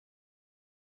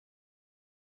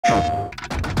I'm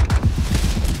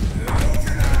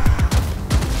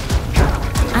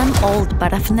old,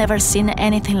 but I've never seen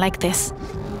anything like this.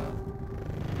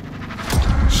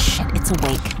 Shit, it's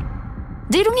awake.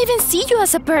 They don't even see you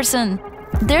as a person.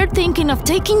 They're thinking of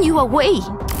taking you away.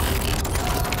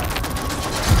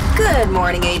 Good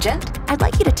morning, Agent. I'd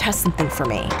like you to test something for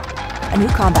me. A new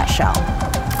combat shell.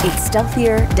 It's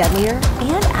stealthier, deadlier,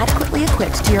 and adequately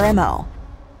equipped to your MO.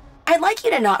 I'd like you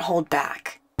to not hold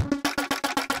back.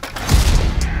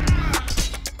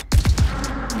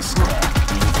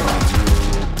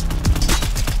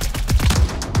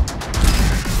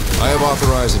 I have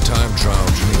authorized a time trial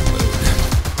dream mode.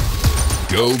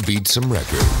 Go beat some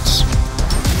records.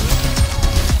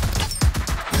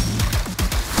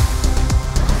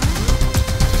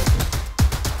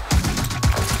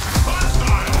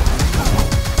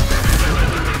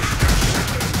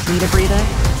 Need a breather?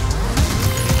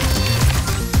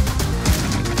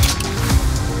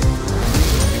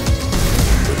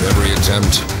 With every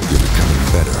attempt, you're becoming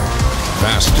better,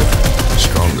 faster,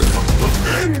 stronger.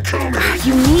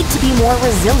 You need to be more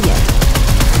resilient.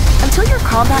 Until your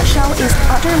combat shell is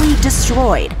utterly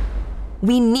destroyed,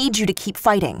 we need you to keep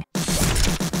fighting.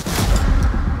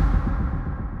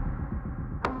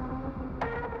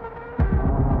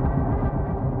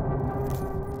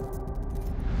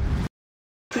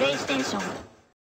 PlayStation